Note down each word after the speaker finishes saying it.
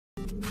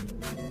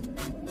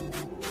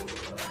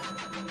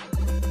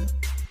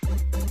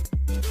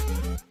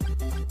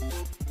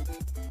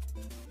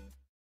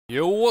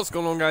Yo, what's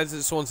going on, guys?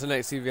 It's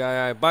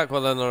SwansonXTVII back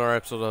with another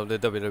episode of the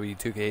WWE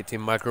 2K18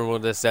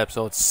 MyCAREER. This is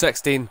episode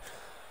 16.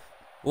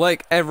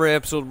 Like every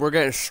episode, we're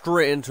getting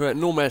straight into it,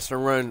 no messing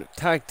around.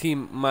 Tag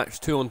team match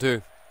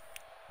 2-on-2.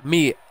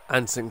 Me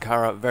and Sin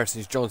Cara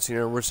versus John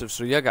Cena and Rusev.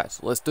 So yeah, guys,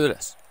 let's do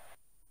this.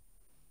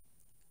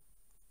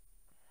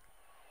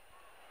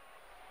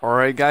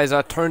 Alright, guys,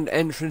 I turned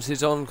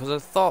entrances on because I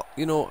thought,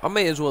 I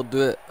might as well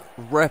do it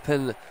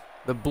repping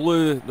the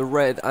blue, the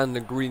red, and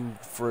the green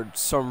for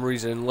some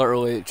reason.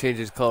 Literally, it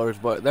changes colours,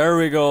 but there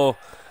we go.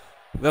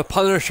 The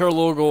Punisher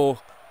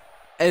logo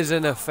is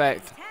in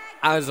effect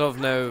as of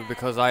now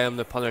because I am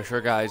the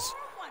Punisher, guys.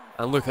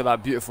 And look at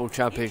that beautiful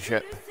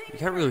championship. You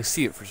can't really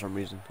see it for some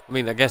reason. I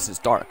mean, I guess it's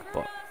dark,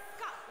 but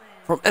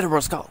from Edinburgh,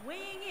 Scotland,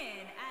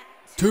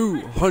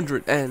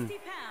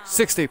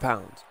 260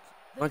 pounds.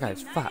 My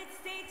guy's fat.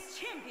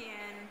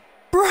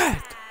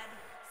 Brett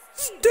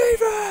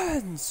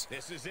Stevens!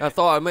 I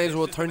thought I might as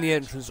well turn the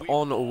entrance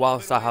on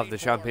whilst I have the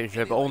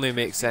championship. It only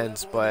makes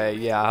sense, but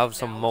yeah, I have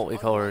some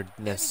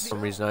multicoloredness for some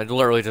reason. I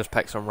literally just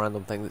picked some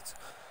random things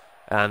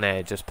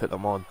and just put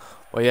them on.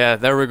 But yeah,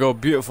 there we go.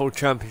 Beautiful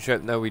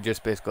championship. Now we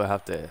just basically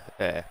have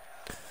to,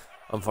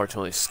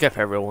 unfortunately, skip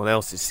everyone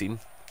else's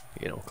scene.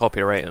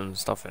 Copyright and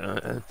stuff.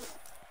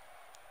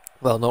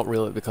 Well, not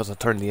really, because I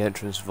turned the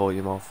entrance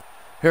volume off.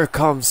 Here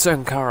comes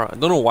Sin Cara. I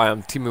don't know why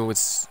I'm teaming with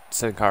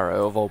Sin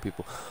Cara of all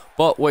people.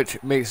 But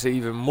which makes it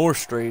even more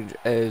strange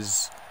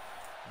is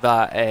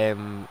that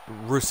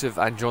Rusev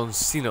and John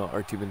Cena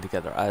are teaming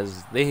together,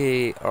 as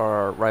they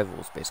are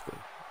rivals basically,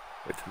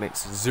 which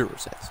makes zero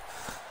sense.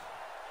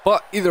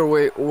 But either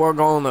way, we're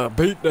gonna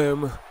beat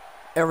them,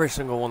 every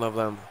single one of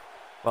them.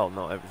 Well,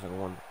 not every single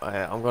one.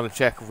 I'm gonna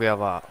check if we have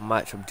a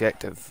match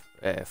objective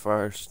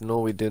first. No,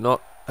 we do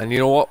not. And you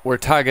know what? We're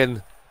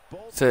tagging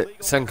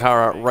Sin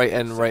Cara right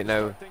in right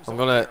now. I'm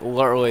gonna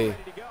literally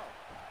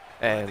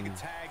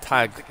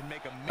tag.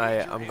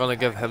 I'm gonna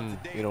give him,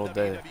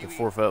 the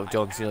forfeit of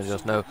John Cena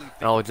just now,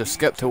 and I'll just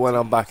skip to when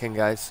I'm back in,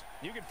 guys.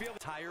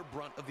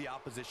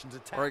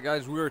 Alright,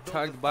 guys, we were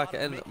tagged back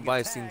in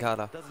by Sin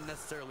Cara.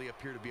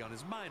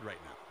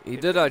 He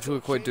did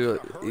actually quite do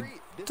it. He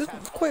did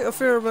quite a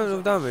fair amount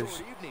of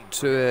damage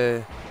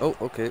to. Oh,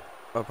 okay.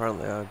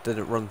 Apparently, I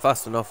didn't run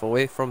fast enough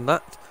away from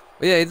that.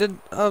 But yeah, he did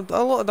a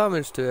lot of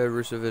damage to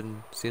Rusev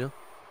and Cena.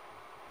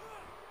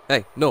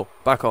 Hey, no,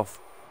 back off.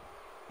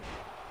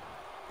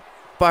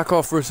 Back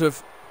off,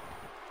 Rusev.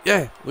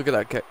 Yeah, look at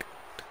that kick.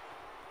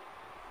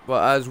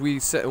 But as we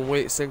sit and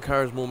wait, Sin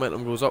Cara's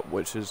momentum goes up,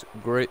 which is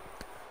great.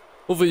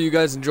 Hopefully you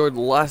guys enjoyed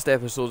the last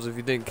episodes. If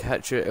you didn't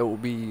catch it, it will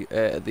be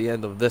at the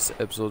end of this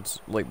episode,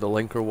 like the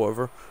link or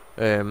whatever.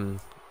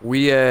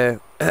 We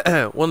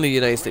won the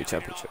United States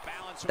Championship.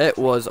 It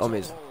was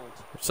amazing.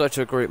 Such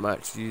a great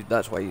match.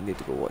 That's why you need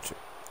to go watch it.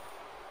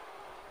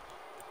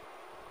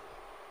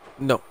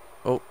 No.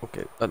 Oh,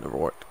 okay. That never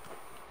worked.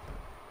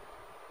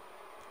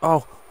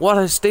 Oh, what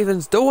is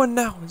Stevens doing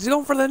now? Is he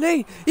going for the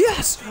knee?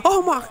 Yes!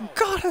 Oh my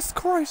God, that's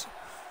crazy.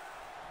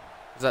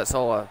 That's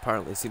all I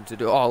apparently seem to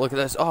do. Oh, look at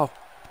this. Oh,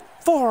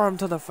 forearm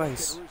to the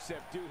face.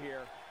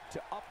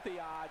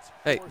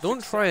 Hey,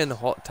 don't try and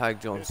hot tag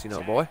John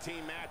Cena, boy.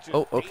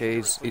 Oh, okay,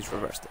 he's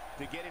reversed it.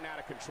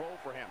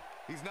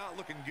 He's not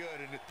looking good,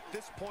 and at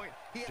this point,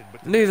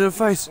 knee to the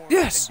face.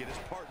 Yes!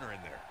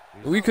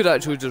 We could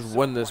actually just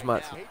win this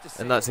match,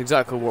 and that's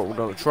exactly what we're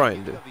going to try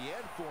and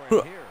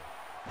do.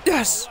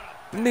 Yes!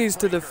 Knees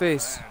to the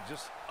face.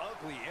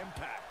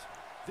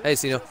 Hey,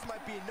 Cena.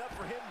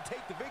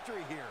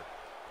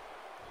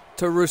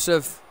 To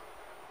Rusev.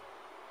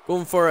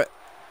 Going for it.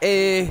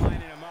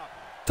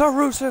 To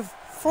Rusev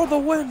for the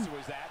win.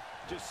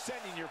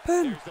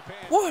 Pin.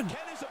 1,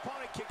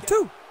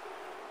 2.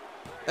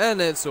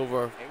 And it's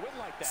over.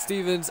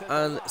 Stevens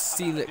and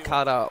Sin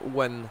Cara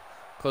win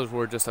because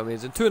we're just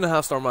amazing.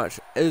 2.5-star match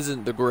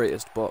isn't the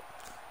greatest, but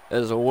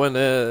it's a win.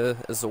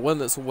 It's a win.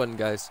 It's a win,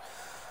 guys.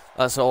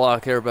 That's all I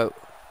care about.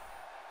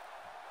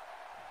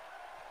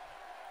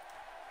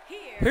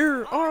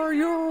 Here are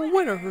your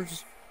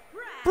winners,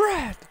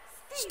 Brett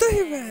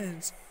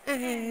Stevens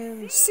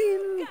and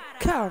Sin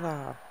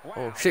Cara.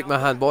 Oh, shake my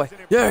hand, boy.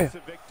 Yeah.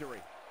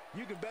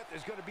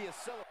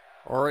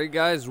 Alright,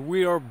 guys,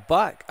 we are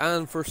back,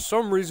 and for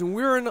some reason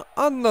we're in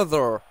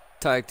another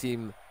tag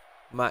team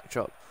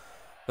matchup.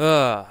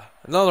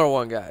 Another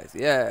one, guys.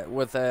 Yeah,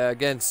 with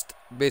against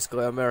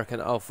basically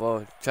American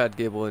Alpha, Chad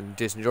Gable and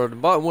Jason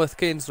Jordan, but I'm with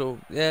Kane, so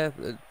yeah,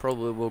 it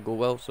probably will go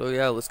well. So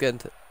yeah, let's get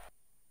into it.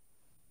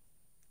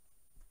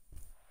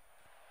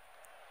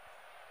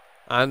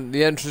 And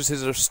the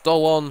entrances are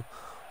still on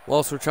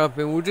whilst we're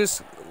champion.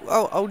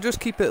 I'll just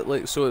keep it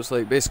like so. It's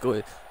like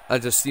basically I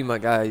just see my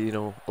guy,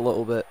 a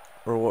little bit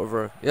or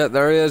whatever. Yeah,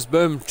 there he is.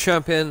 Boom,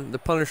 champion. The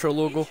Punisher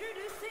logo,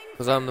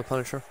 because I'm the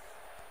Punisher.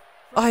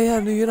 I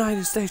am the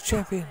United States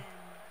champion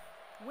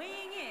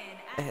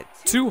at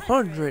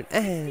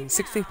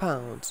 260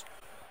 pounds.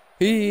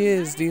 He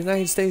is the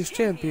United States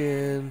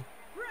champion,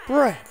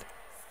 Brett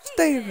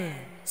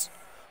Stevens.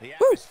 The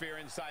atmosphere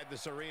inside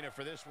this arena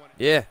for this one.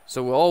 Yeah,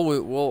 so we'll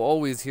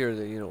always hear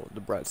the the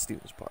Brett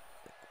Stevens part.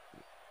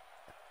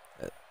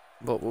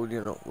 but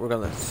you know, we're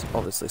gonna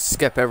obviously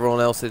skip everyone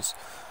else's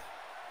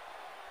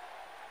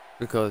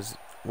because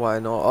why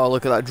not? Oh,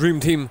 look at that dream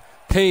team: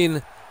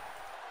 Kane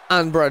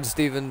and Brad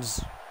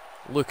Stevens,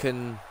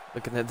 looking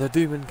at the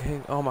Demon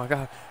King. Oh my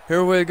God!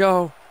 Here we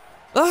go!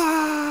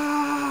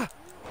 Ah!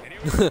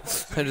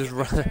 I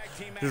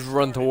just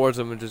run towards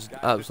him and just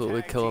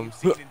absolutely kill him.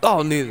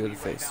 Oh, knee to the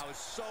face.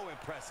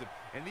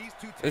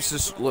 It's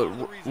just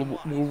look,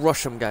 we'll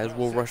rush him, guys.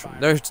 We'll rush him.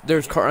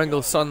 There's Kurt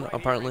Angle's son,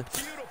 apparently,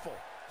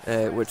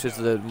 which is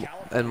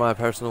in my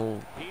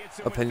personal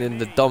opinion,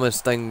 the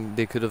dumbest thing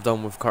they could have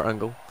done with Kurt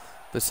Angle,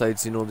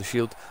 besides you know the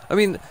Shield. I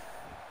mean,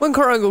 when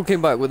Kurt Angle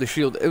came back with the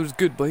Shield, it was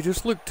good, but he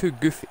just looked too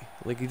goofy.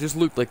 Like he just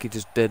looked like he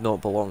just did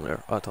not belong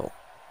there at all.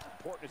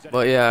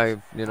 But yeah,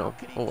 you know,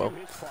 oh well.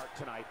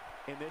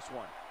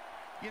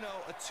 You know,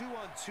 a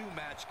 2-on-2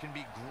 match can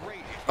be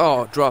great.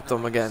 Oh, dropped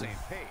him again.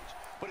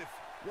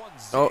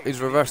 Oh, he's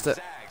reversed it.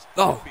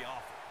 Oh.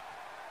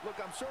 Look,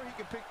 I'm sure he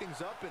can pick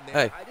things up in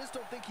there. Hey. I just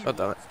don't think he God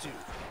damn it. wants to.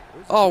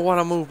 Oh, what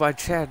a move by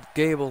Chad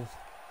Gable.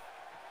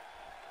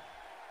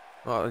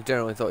 Oh, I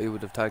generally thought he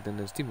would have tagged in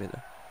his teammate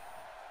there.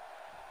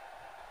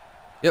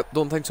 Yep,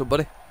 don't think so,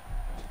 buddy.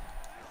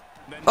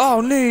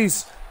 Oh,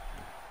 knees!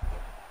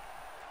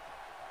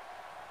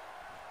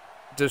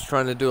 Just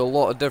trying to do a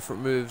lot of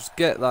different moves,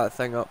 get that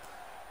thing up.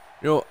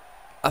 You know,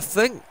 I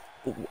think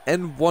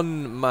in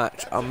one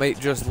match I might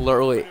just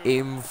literally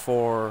aim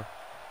for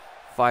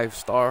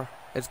 5-star.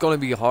 It's gonna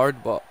be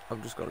hard, but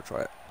I'm just gonna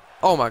try it.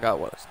 Oh my God,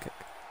 what a kick.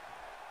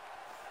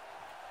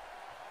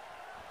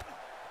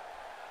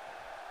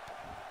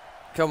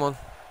 Come on.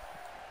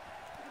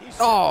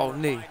 Oh,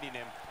 knee.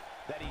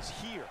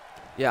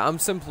 Yeah, I'm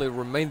simply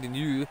reminding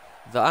you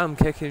that I'm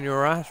kicking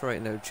your ass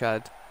right now,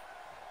 Chad.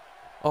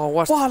 Oh,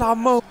 what a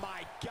move!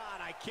 My God,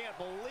 I can't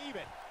believe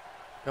it.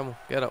 Come on,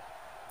 get up.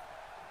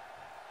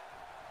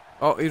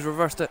 Oh, he's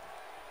reversed it.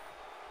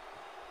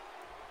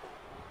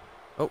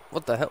 Oh,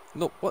 what the hell?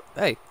 No, what?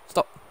 Hey,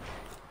 stop.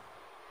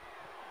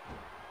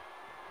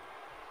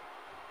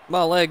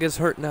 My leg is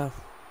hurt now.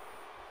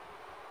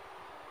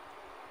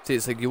 See,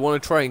 it's like you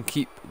want to try and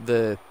keep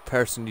the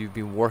person you've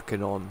been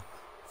working on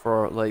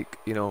for, like,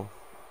 you know,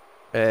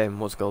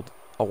 what's it called?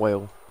 A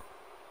while.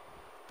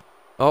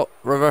 Oh,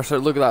 reversal.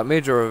 Look at that.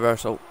 Major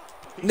reversal.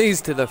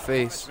 Knees to the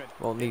face.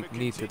 Well, knee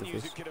to the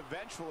face.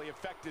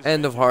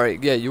 End of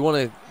heart. Yeah, you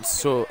want to.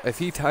 So, if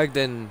he tagged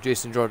in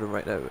Jason Jordan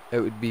right now,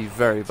 it would be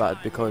very bad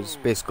because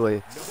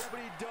basically.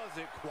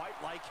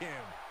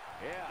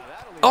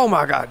 Oh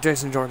my God,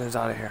 Jason Jordan's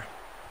out of here.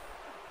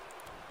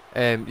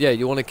 Yeah,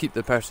 you want to keep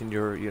the person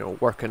you're, you know,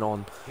 working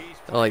on,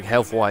 like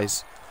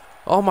health-wise.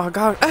 Oh my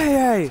God,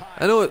 hey!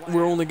 I know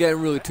we're only getting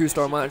really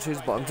 2-star matches,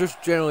 but I'm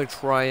just generally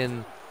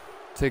trying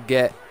to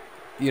get,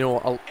 you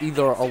know,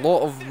 either a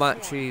lot of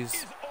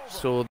matches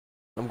so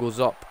the goes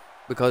up,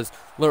 because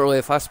literally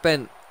if I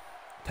spent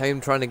time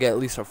trying to get at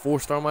least a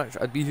 4-star match,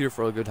 I'd be here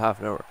for a good half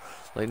an hour,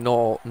 like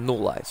no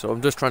lie. So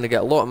I'm just trying to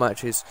get a lot of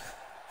matches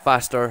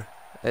faster.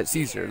 It's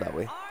easier that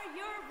way.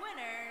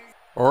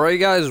 Alright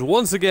guys,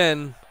 once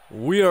again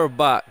we are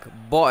back,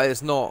 but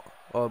it's not.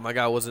 Oh, my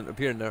guy wasn't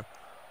appearing there.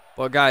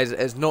 But guys,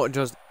 it's not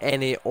just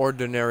any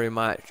ordinary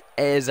match.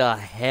 It is a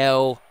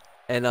hell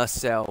in a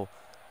cell.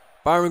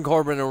 Baron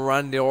Corbin and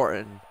Randy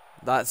Orton.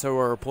 That's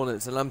our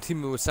opponents, and I'm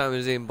teaming with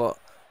Sami Zayn. But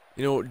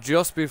you know,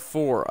 just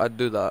before I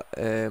do that,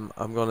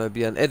 I'm gonna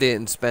be an idiot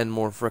and spend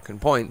more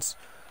freaking points.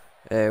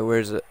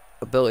 Where's it?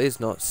 Abilities,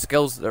 not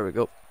skills. There we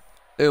go.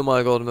 Oh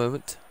my God, a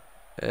moment.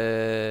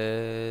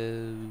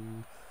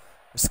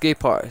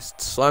 Escape artist.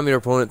 Slam your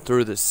opponent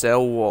through the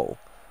cell wall.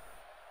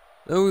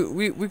 No,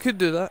 we could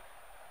do that.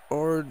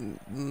 Or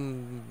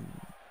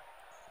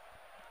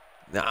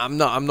nah, I'm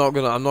not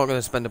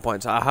gonna spend the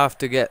points. I have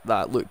to get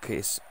that loot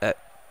case at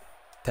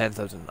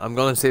 10,000. I'm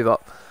gonna save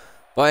up.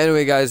 But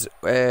anyway, guys,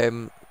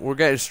 we're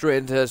getting straight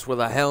into this with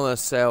a Hell in a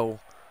Cell,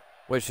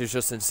 which is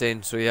just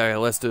insane. So yeah,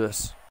 let's do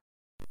this.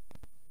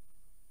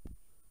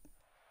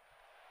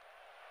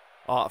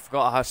 Oh, I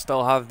forgot I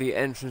still have the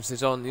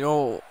entrances on. You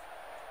know,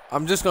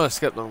 I'm just gonna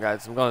skip them,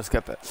 guys. I'm gonna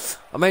skip it.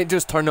 I might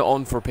just turn it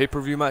on for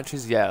pay-per-view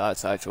matches. Yeah,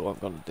 that's actually what I'm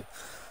gonna do.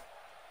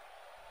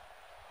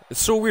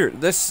 It's so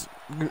weird. This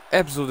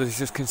episode is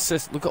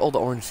just Look at all the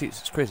orange seats.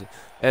 It's crazy.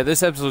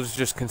 This episode is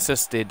just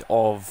consisted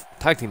of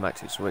tag team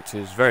matches, which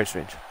is very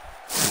strange.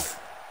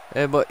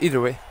 But either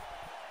way,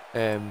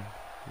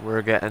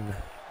 we're getting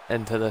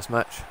into this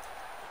match.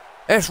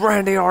 It's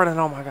Randy Orton.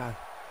 Oh my God.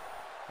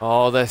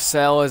 Oh, the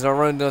cell is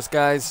around us,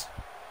 guys.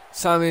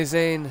 Sami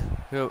Zayn.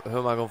 Who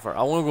am I going for?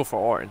 I want to go for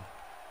Orton.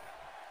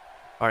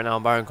 Alright, now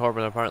I'm Baron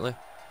Corbin, apparently.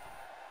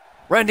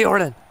 Randy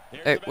Orton.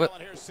 Hey, what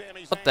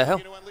the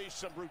hell?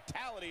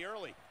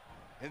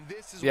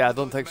 Yeah, I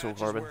don't think so,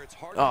 Corbin.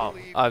 Oh,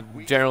 I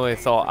generally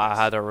thought I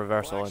had a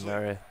reversal in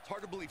there.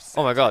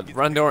 Oh my God,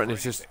 Randy Orton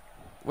is just...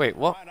 Wait,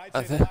 what? I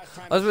was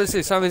about to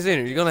say, Sami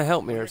Zayn, are you going to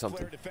help me or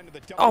something?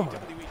 Oh my...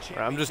 Right,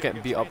 I'm just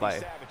getting beat up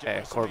by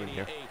Corbin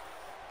here.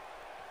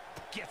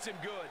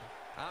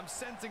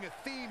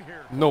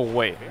 No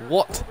way.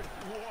 What?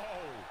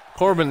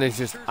 Corbin is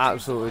just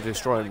absolutely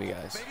destroying me,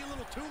 guys.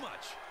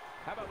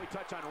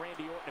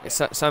 Hey,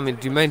 Sammy,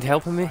 do you mind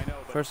helping me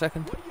for a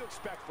second?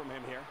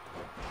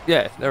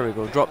 Yeah, there we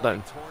go. Drop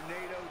down.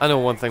 I know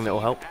one thing that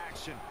will help.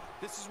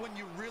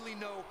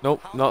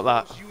 Nope, not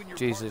that.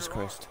 Jesus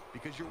Christ.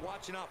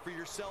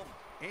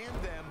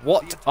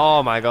 What?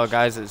 Oh my god,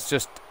 guys,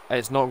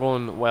 it's not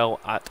going well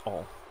at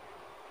all.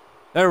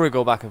 There we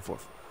go, back and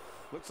forth.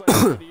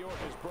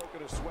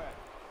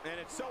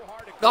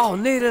 Oh,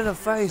 knee to the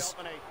face.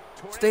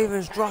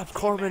 Stevens drops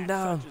Corbin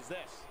down.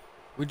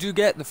 Would you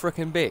get the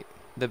frickin' bait?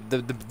 The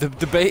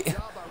bait?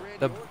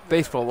 The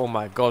baseball, oh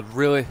my god,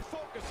 really?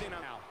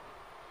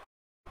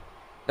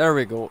 There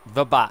we go,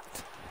 the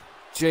bat.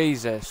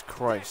 Jesus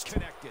Christ.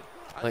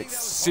 Like,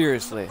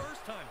 seriously.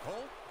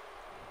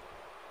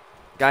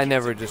 Guy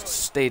never just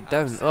stayed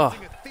down. Ugh.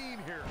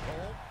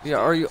 Yeah,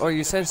 are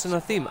you sensing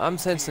a theme? I'm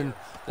sensing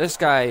this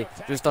guy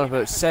just done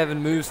about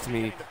 7 moves to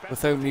me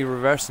without me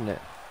reversing it.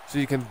 So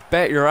you can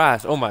bet your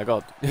ass. Oh my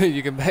god.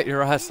 You can bet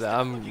your ass that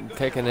I'm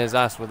kicking his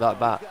ass with that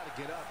bat.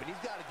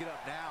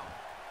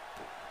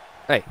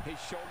 Hey.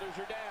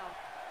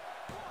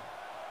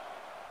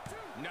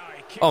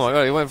 Oh my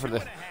god, he went for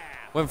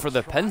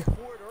the pin.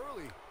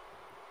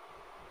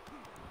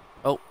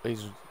 Oh,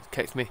 he's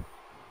kicked me.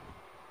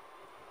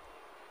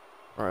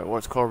 Alright,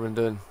 what's Corbin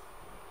doing?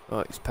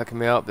 Oh, he's picking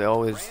me up. They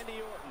always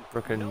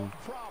freaking.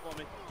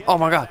 Oh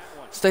my god,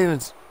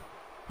 Stevens.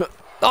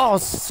 Oh,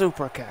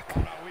 super kick.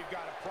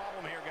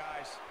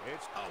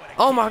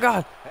 Oh my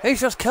god,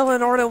 he's just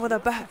killing Orton with a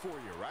bat.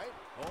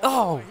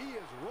 Oh.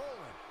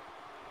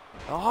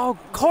 Oh,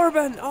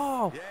 Corbin.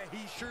 Oh. Yeah,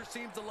 he sure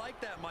seems to like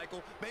that,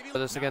 Michael. Maybe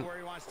this again. where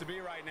he wants to be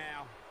right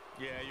now.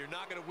 Yeah, you're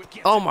not gonna win.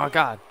 Oh my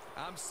god.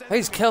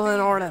 He's killing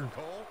Orton.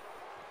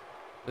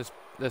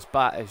 This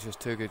bat is just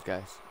too good,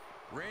 guys.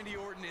 Randy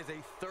Orton is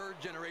a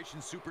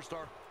 3rd-generation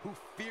superstar who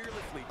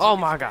fearlessly took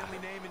his family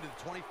name into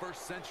the 21st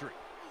century.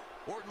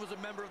 Orton was a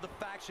member of the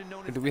faction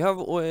known as. Do we have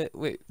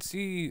wait,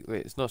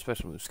 it's not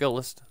special move, skill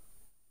list.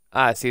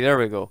 Ah, see, there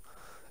we go.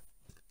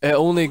 It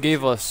only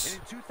gave us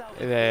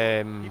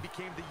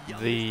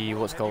the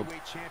what's called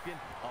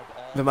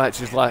the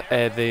matches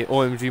the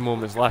OMG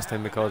moments last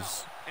time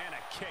because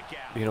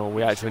you know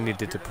we actually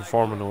needed to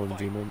perform an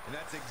OMG moment.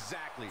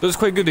 But it's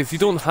quite good if you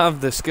don't have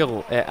the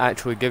skill, it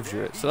actually gives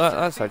you it. So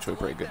that's actually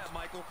pretty good.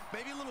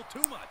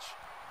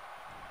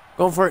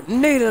 Going for it,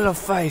 knee to the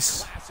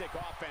face.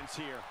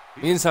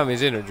 Me and Sami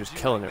Zayn are just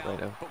killing it right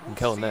now. I'm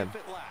killing them.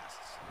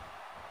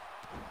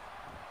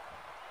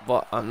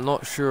 But I'm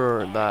not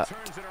sure that.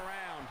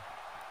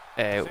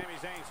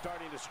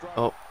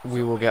 Oh,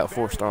 we will get a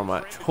 4-star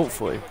match.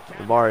 Hopefully,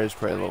 the bar is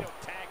pretty low.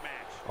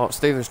 Oh,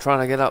 Steven's trying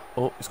to get up.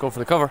 Oh, he's going for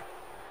the cover.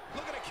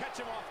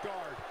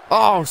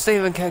 Oh,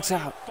 Steven kicks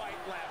out.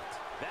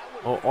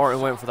 Oh,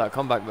 Orton went for that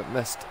comeback but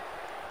missed.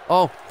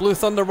 Oh, Blue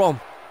Thunder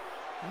Bomb.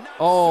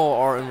 Oh,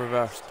 Orton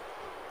reversed.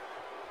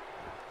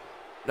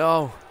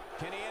 No.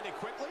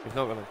 He's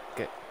not gonna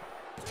get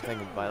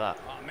thinged by that.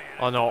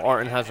 Oh no,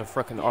 Orton has a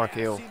frickin'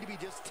 RKO.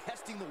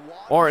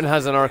 Orton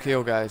has an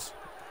RKO, guys.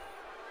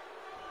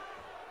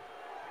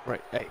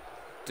 Right, hey,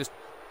 just.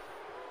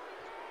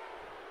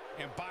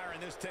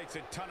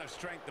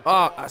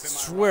 Oh, I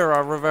swear I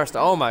reversed it.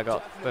 Oh my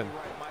god. Boom.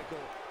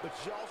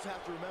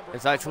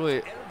 It's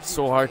actually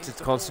so hard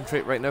to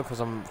concentrate right now because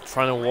I'm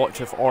trying to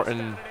watch if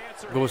Orton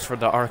goes for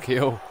the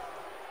RKO.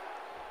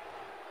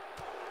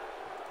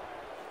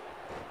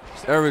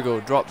 There we go,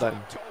 drop down.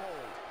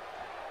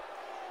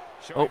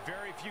 Oh.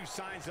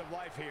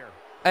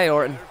 Hey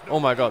Orton. Oh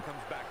my god.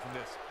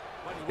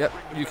 Yep,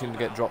 you can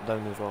get dropped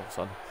down as well,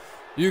 son.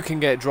 You can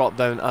get dropped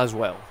down as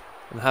well.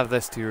 And have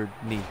this to your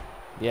knee.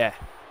 Yeah.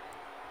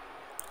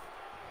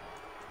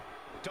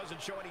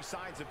 Doesn't show any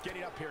signs of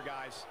getting up here,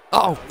 guys.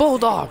 Oh,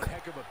 Bulldog!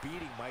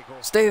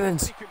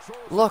 Stevens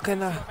looking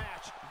to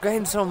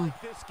gain some,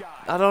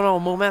 I don't know,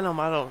 momentum.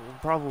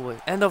 Probably.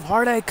 End of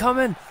Heartache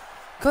coming.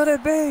 Could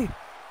it be?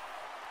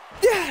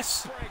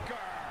 Yes!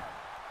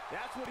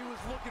 That's what he was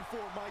looking for,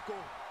 Michael.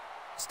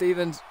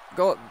 Stevens,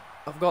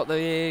 I've got the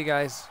AA,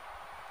 guys.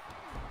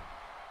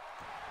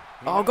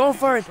 Oh, go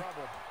for it.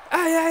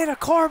 Hey, the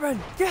Corbin.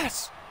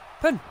 Yes.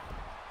 Pin.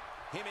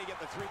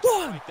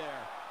 1,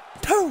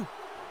 2,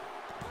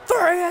 3.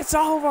 It's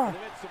over.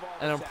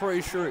 And I'm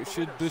pretty sure it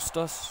should boost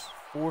us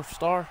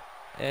 4-star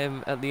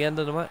at the end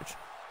of the match.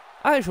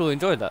 I actually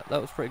enjoyed that.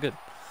 That was pretty good.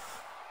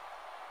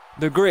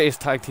 The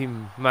greatest tag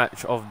team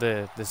match of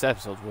this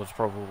episode was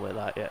probably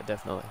that. Yeah,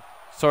 definitely.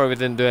 Sorry we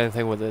didn't do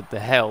anything with the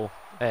hell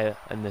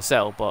and the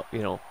cell, but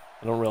you know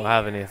I don't really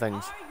have any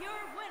things.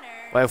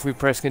 But if we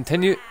press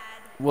continue,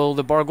 will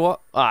the bar go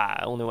up?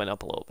 Ah, it only went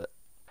up a little bit.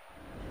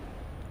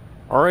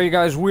 Alright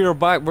guys, we are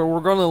back, but we're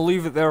gonna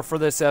leave it there for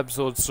this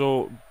episode,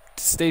 so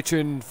stay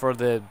tuned for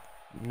the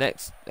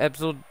next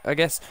episode, I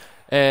guess.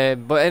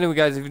 But anyway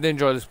guys, if you did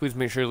enjoy this, please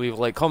make sure to leave a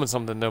like, comment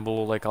something down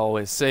below like I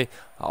always say.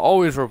 I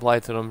always reply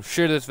to them.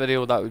 Share this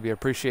video, that would be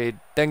appreciated.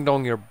 Ding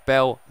dong your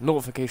bell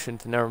notification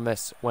to never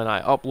miss when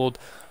I upload.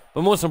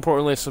 But most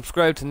importantly,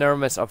 subscribe to never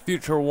miss a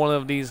future one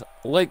of these,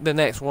 like the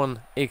next one,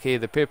 aka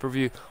the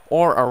pay-per-view,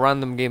 or a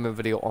random gaming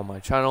video on my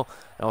channel.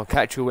 And I'll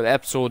catch you with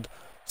episode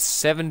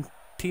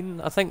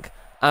 17, I think,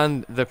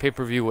 and the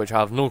pay-per-view, which I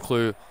have no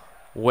clue,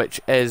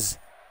 which is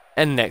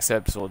in next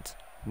episode.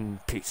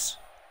 Peace.